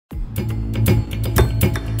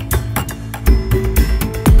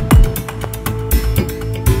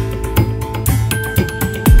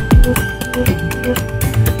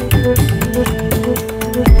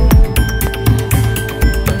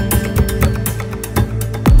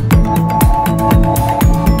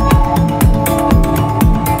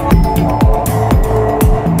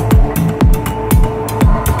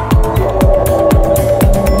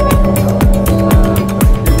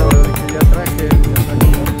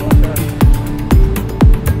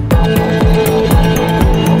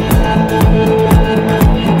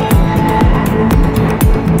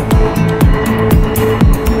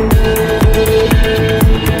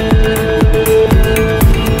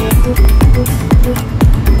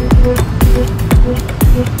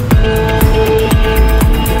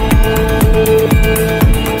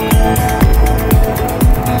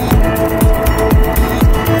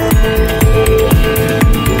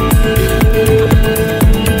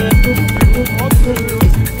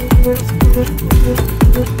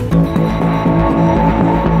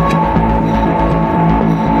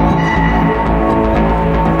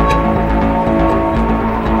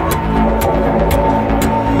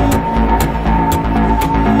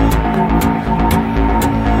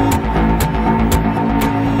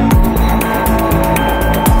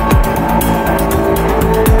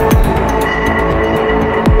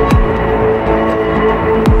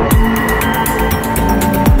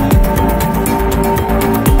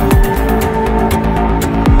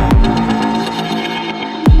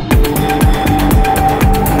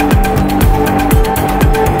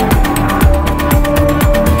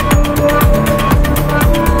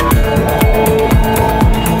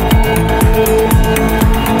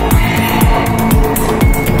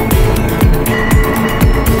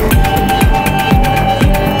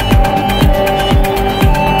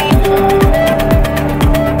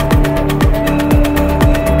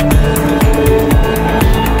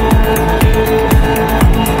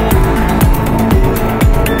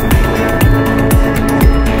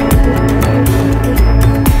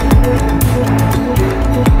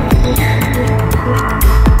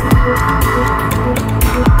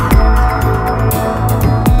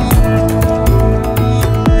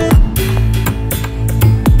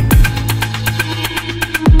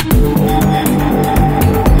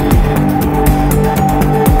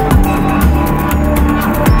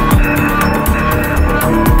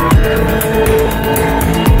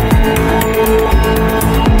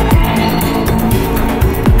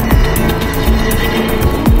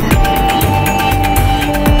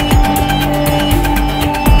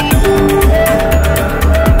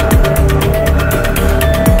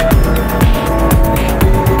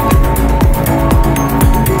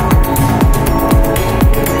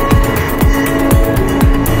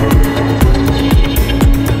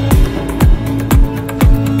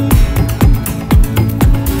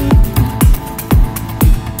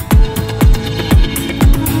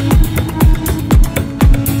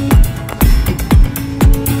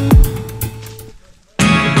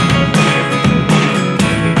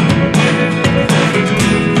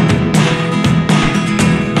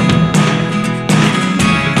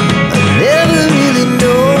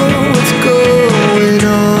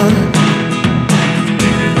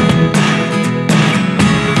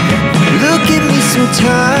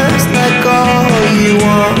sometimes like all you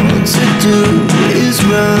want to do is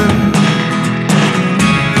run.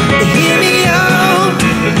 Hear me out,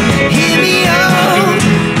 hear me out.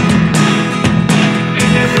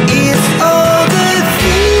 It's all the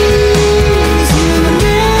things you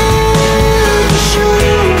never show.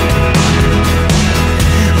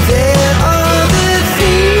 There are the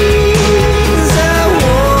things I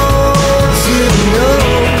want to know.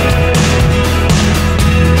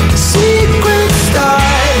 Secrets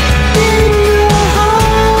start in your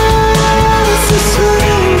heart so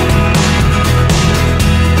slow.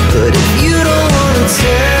 But if you don't wanna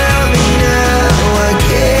tell me now, I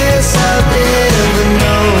guess I'll never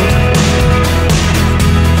know.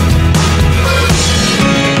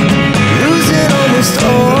 Losing almost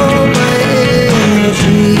all my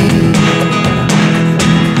energy.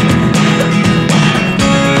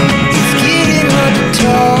 It's getting hard to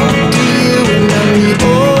talk to you, and I'm the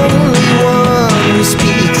only one who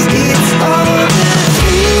speaks. It's all the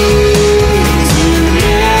things you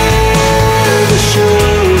never show.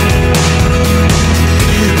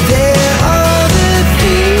 There are the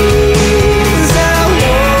things I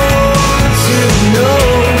want to know.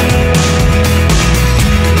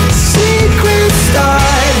 Secrets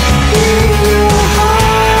start in your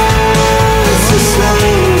heart so slow.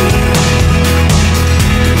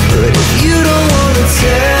 But if you don't wanna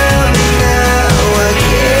tell me now, I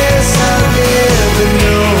guess I'll never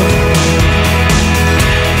know.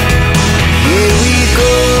 Here we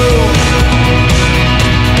go,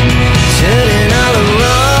 turning all the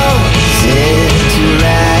wrongs into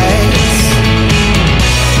rights.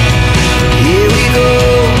 Here we go,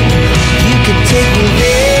 you can take me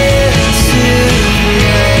there tonight.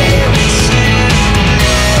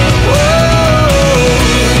 Whoa,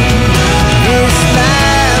 this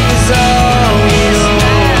life is all we know.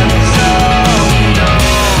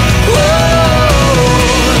 Whoa,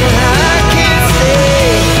 I can't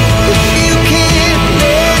stay if you can't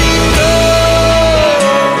let it go.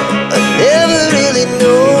 I never really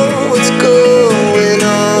know what's going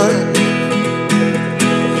on.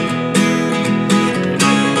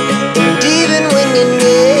 And even when you're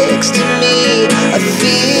next to me, I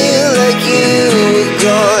feel like you were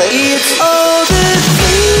gone. It's all the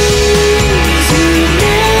things you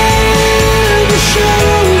never show.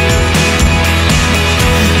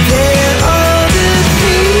 There are the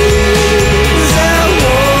things I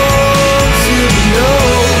want to know.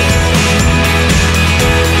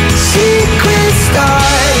 Secrets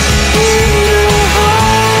start in your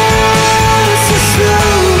heart so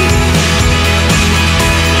slow.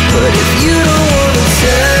 But if you don't wanna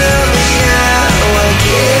tell me now, I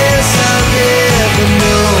guess I'll never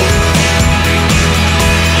know.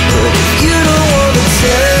 But if you don't wanna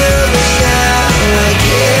tell me now, I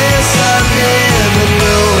guess I'll never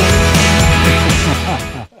know.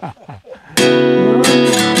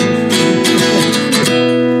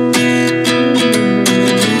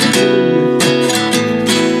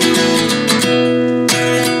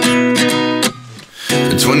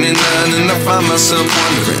 At 29 and I find myself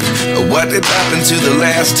wondering what did happen to the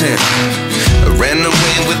last 10. I ran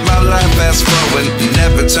away with my life, fast forward,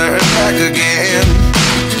 never turn back again.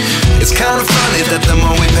 It's kind of funny that the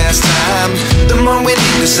more we pass time, the more we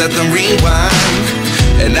need to set the rewind.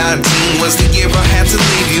 And 19 was the year I had to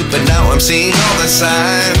leave you, but now I'm seeing all the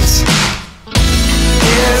signs.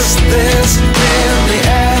 Is this really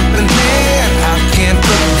happening? I can't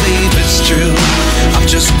believe it's true. I'm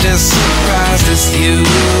just as surprised as you.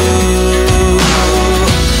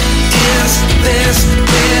 Is this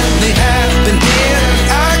really happening?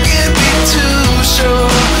 I can't be too sure,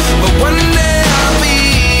 but one day I'll be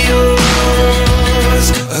yours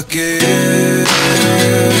again.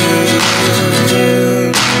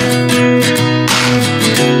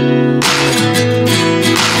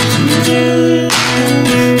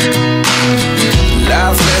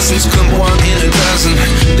 Life lessons come one in a dozen.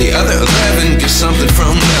 The other 11 give something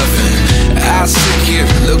from nothing. I sit here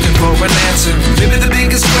looking for an answer. Maybe the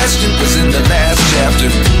biggest question was in the last chapter.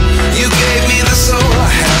 You gave me the soul I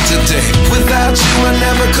have today. Without you I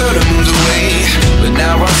never could have moved away. But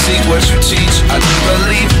now I see what you teach. I do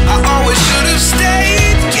believe I always should have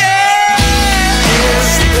stayed. Yeah. Is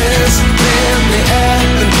this really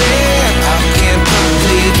happening? I can't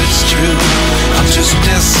believe it's true. I'm just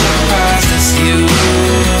as surprised as you.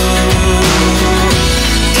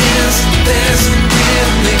 Is this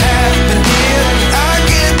really happening? I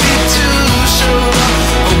can't be too sure,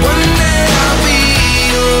 but one day I'll be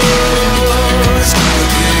yours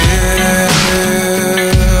again.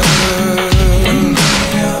 One day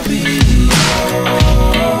I'll be yours.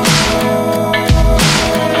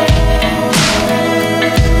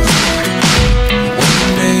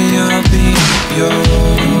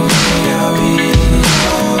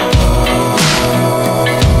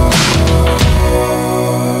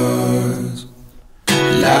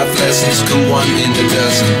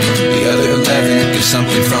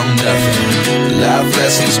 Life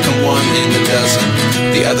lessons come one in a dozen.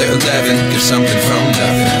 The other 11 give something from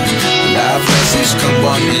nothing. Life lessons come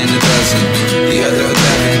one in a dozen. The other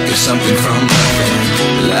 11 give something from nothing.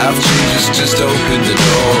 Life changes, just open the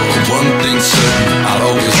door. One thing's certain, I'll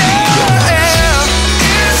always